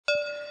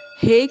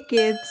Hey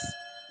kids,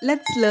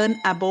 let's learn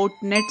about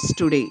nets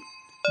today.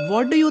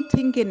 What do you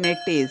think a net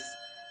is?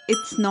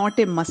 It's not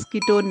a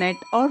mosquito net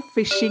or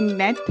fishing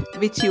net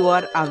which you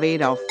are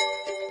aware of.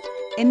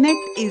 A net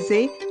is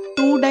a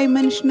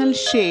two-dimensional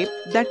shape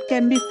that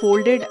can be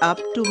folded up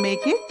to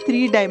make a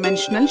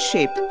three-dimensional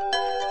shape.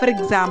 For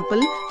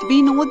example,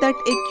 we know that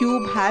a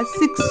cube has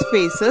six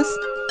faces.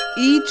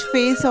 Each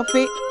face of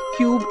a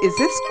cube is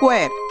a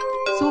square.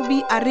 So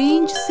we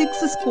arrange six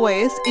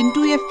squares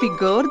into a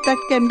figure that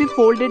can be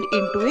folded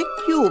into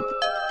a cube.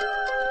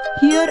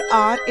 Here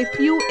are a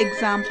few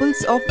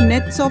examples of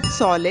nets of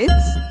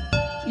solids.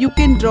 You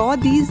can draw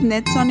these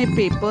nets on a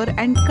paper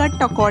and cut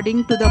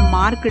according to the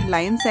marked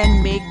lines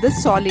and make the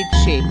solid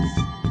shapes.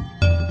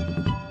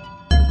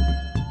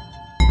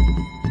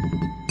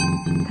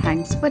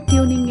 Thanks for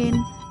tuning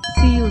in.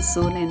 See you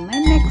soon in my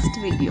next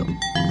video.